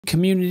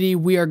Community,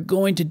 we are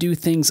going to do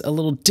things a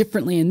little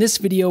differently in this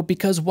video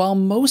because while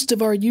most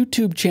of our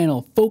YouTube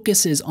channel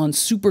focuses on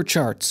super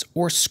charts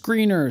or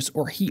screeners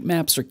or heat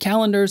maps or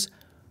calendars,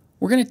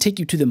 we're going to take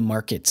you to the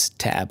Markets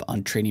tab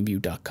on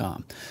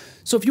TradingView.com.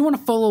 So if you want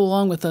to follow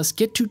along with us,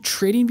 get to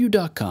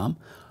TradingView.com,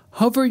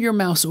 hover your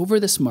mouse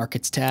over this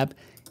Markets tab,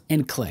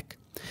 and click.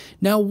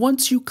 Now,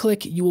 once you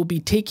click, you will be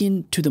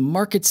taken to the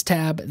Markets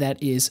tab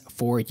that is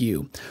for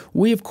you.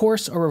 We, of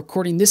course, are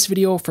recording this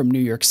video from New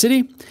York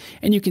City,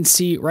 and you can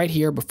see right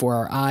here before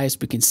our eyes,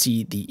 we can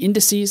see the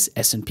indices,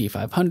 S&P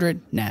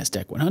 500,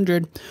 NASDAQ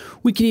 100.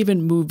 We can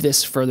even move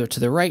this further to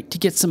the right to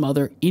get some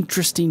other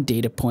interesting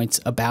data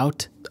points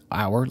about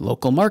our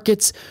local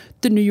markets.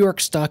 The New York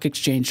Stock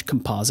Exchange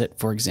Composite,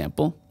 for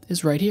example,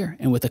 is right here.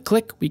 And with a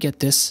click, we get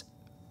this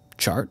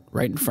chart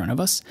right in front of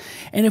us.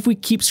 And if we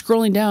keep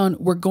scrolling down,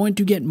 we're going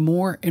to get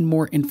more and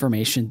more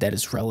information that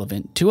is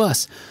relevant to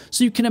us.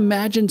 So you can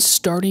imagine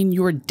starting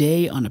your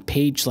day on a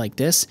page like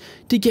this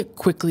to get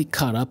quickly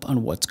caught up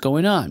on what's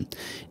going on.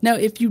 Now,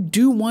 if you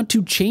do want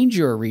to change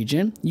your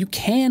region, you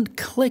can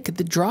click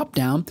the drop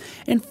down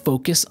and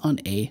focus on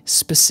a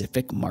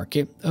specific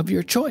market of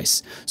your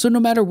choice. So no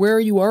matter where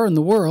you are in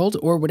the world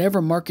or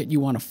whatever market you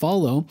want to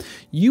follow,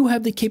 you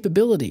have the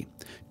capability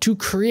to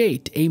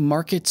create a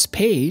markets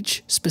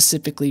page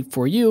specifically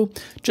for you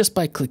just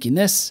by clicking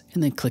this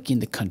and then clicking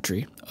the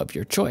country of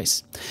your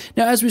choice.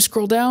 Now, as we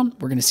scroll down,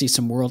 we're going to see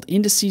some world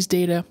indices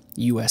data,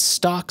 US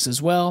stocks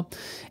as well,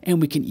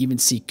 and we can even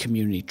see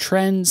community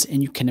trends.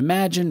 And you can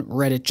imagine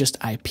Reddit just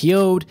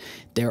IPO'd.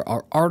 There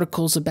are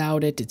articles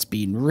about it. It's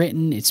being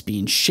written. It's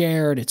being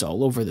shared. It's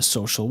all over the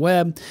social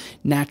web.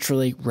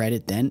 Naturally,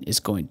 Reddit then is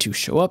going to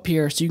show up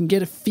here so you can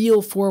get a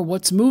feel for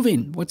what's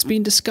moving, what's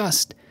being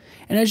discussed.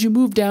 And as you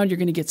move down, you're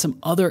going to get some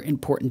other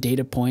important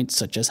data points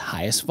such as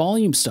highest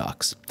volume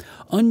stocks,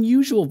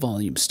 unusual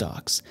volume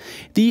stocks,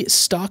 the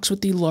stocks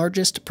with the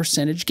largest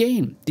percentage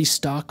gain, the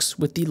stocks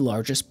with the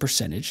largest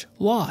percentage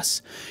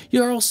loss.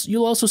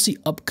 You'll also see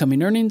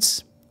upcoming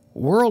earnings,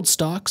 world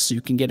stocks, so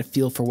you can get a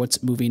feel for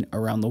what's moving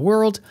around the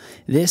world.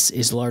 This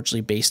is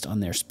largely based on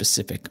their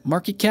specific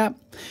market cap.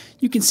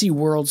 You can see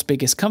world's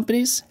biggest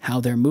companies,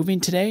 how they're moving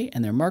today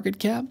and their market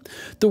cap.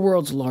 The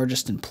world's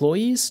largest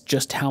employees,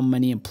 just how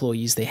many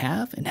employees they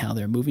have and how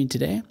they're moving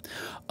today.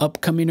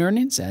 Upcoming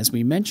earnings, as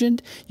we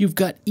mentioned. You've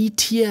got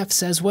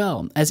ETFs as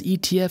well. As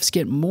ETFs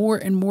get more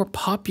and more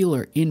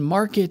popular in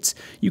markets,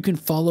 you can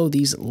follow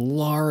these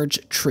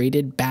large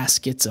traded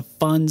baskets of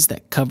funds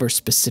that cover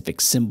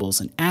specific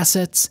symbols and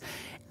assets,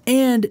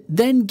 and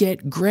then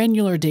get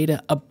granular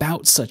data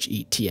about such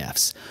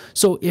ETFs.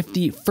 So if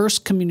the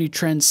first community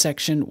trends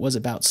section was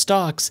about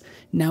stocks,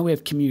 now we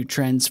have community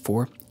trends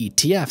for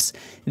ETFs.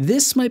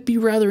 This might be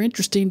rather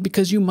interesting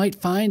because you might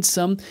find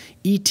some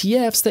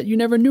ETFs that you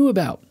never knew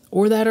about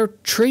or that are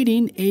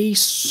trading a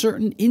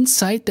certain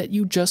insight that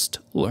you just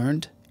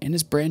learned and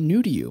is brand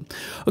new to you.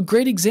 A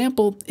great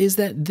example is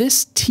that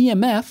this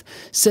TMF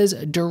says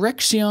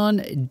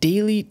Direction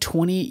Daily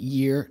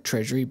 20-Year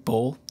Treasury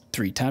Bull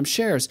 3x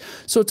shares.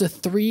 So it's a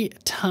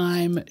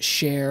 3-time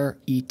share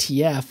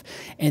ETF,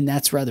 and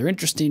that's rather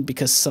interesting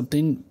because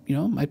something,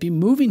 might be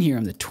moving here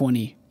in the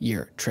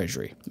 20-year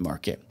treasury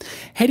market.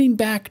 Heading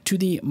back to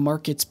the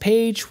markets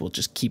page, we'll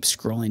just keep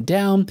scrolling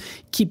down,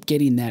 keep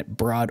getting that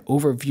broad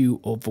overview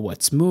of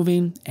what's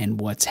moving and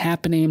what's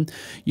happening.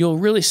 You'll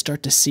really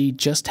start to see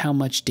just how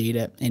much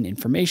data and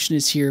information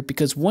is here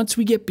because once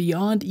we get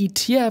beyond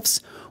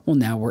ETFs, well,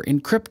 now we're in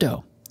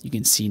crypto. You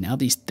can see now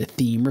the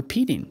theme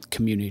repeating,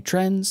 community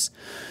trends,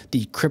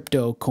 the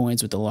crypto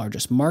coins with the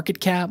largest market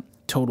cap,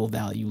 total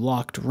value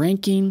locked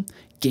ranking,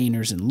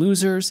 gainers and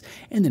losers,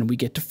 and then we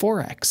get to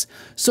Forex.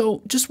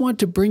 So just want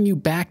to bring you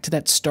back to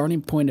that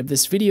starting point of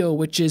this video,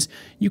 which is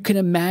you can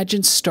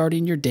imagine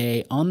starting your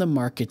day on the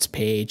markets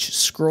page,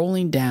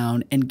 scrolling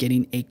down and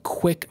getting a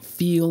quick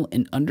feel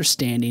and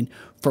understanding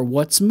for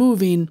what's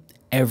moving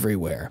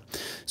everywhere.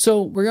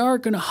 So we are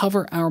going to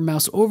hover our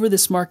mouse over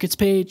this markets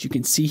page. You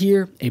can see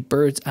here a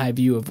bird's eye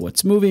view of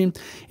what's moving.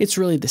 It's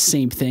really the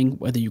same thing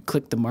whether you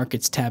click the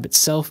markets tab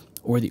itself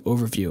or the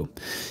overview.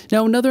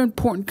 Now, another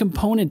important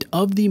component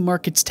of the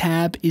Markets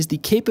tab is the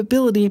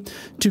capability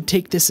to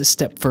take this a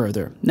step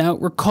further. Now,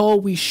 recall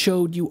we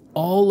showed you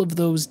all of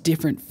those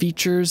different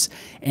features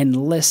and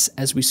lists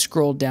as we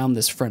scroll down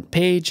this front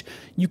page.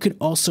 You can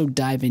also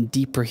dive in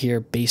deeper here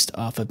based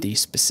off of the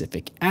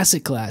specific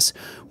asset class.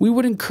 We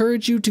would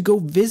encourage you to go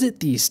visit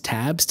these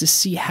tabs to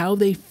see how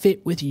they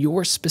fit with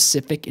your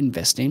specific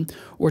investing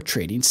or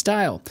trading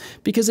style.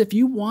 Because if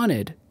you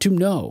wanted to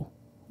know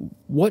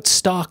what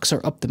stocks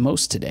are up the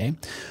most today,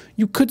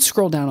 you could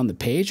scroll down on the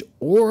page,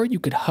 or you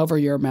could hover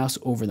your mouse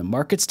over the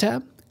Markets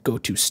tab, go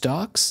to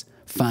Stocks,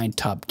 find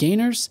Top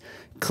Gainers,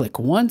 click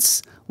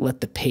once,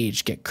 let the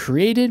page get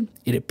created,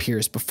 it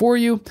appears before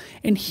you,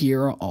 and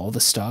here are all the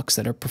stocks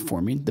that are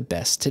performing the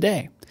best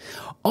today.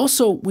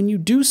 Also, when you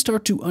do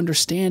start to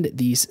understand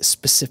these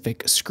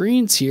specific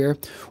screens here,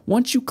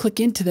 once you click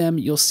into them,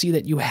 you'll see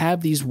that you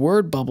have these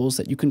word bubbles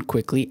that you can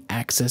quickly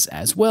access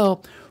as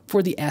well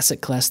for the asset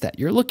class that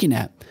you're looking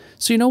at.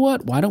 So you know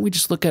what? Why don't we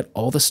just look at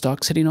all the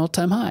stocks hitting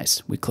all-time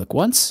highs? We click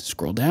once,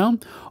 scroll down.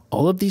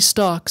 All of these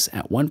stocks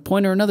at one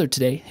point or another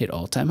today hit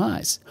all-time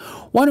highs.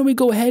 Why don't we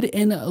go ahead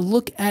and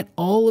look at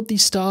all of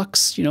these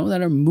stocks,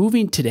 that are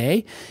moving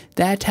today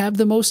that have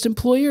the most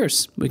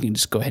employers? We can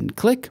just go ahead and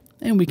click,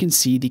 and we can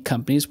see the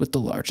companies with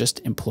the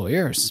largest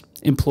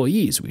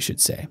employees, we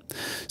should say.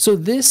 So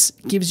this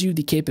gives you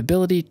the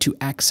capability to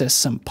access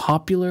some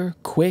popular,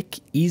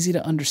 quick, easy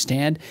to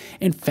understand,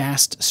 and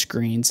fast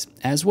screens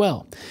as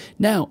well.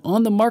 Now,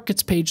 on the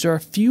markets page, there are a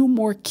few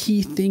more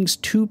key things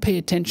to pay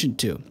attention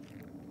to.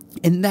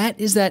 And that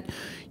is that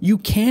you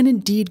can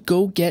indeed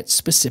go get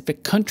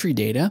specific country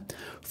data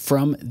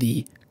from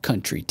the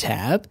country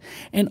tab.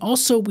 And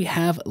also we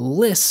have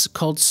lists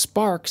called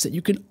Sparks that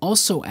you can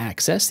also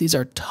access. These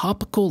are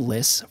topical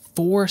lists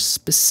for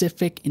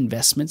specific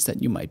investments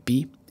that you might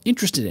be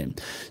interested in.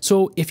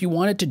 So if you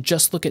wanted to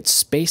just look at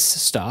space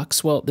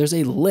stocks, well, there's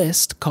a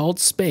list called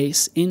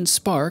Space in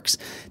Sparks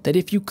that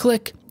if you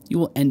click, you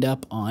will end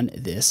up on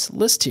this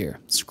list here.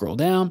 Scroll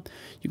down,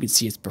 you can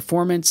see its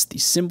performance, the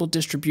symbol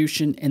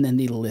distribution, and then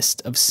the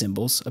list of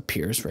symbols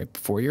appears right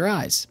before your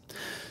eyes.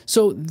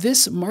 So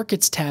this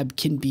Markets tab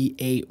can be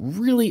a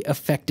really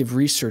effective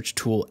research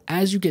tool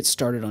as you get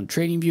started on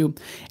TradingView,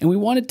 and we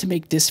wanted to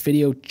make this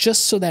video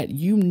just so that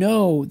you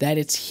know that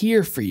it's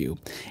here for you.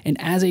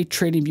 And as a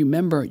TradingView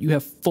member, you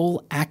have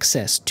full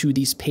access to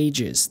these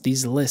pages,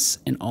 these lists,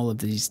 and all of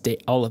this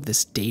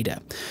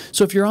data.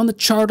 So if you're on the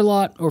chart a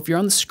lot, or if you're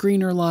on the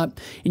screener a lot,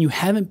 and you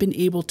haven't been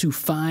able to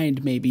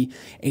find maybe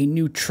a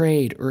new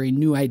trade or a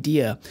new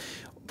idea,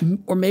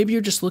 or maybe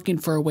you're just looking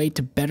for a way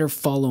to better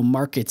follow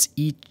markets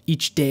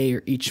each day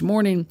or each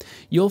morning,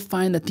 you'll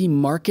find that the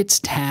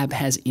Markets tab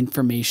has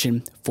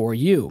information for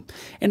you.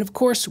 And of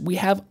course, we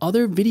have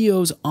other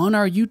videos on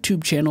our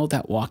YouTube channel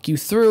that walk you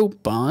through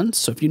bonds.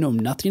 So if you know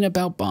nothing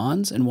about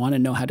bonds and want to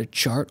know how to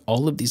chart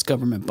all of these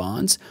government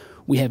bonds,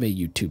 we have a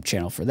YouTube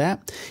channel for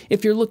that.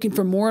 If you're looking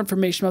for more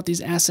information about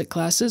these asset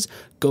classes,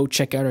 go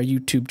check out our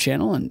YouTube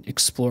channel and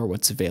explore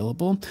what's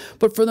available.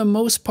 But for the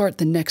most part,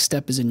 the next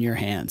step is in your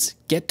hands.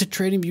 Get to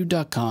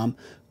tradingview.com,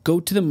 go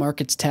to the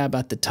Markets tab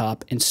at the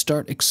top, and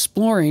start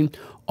exploring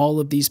all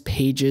of these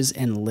pages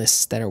and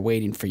lists that are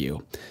waiting for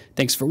you.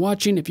 Thanks for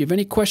watching. If you have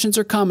any questions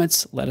or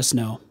comments, let us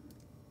know.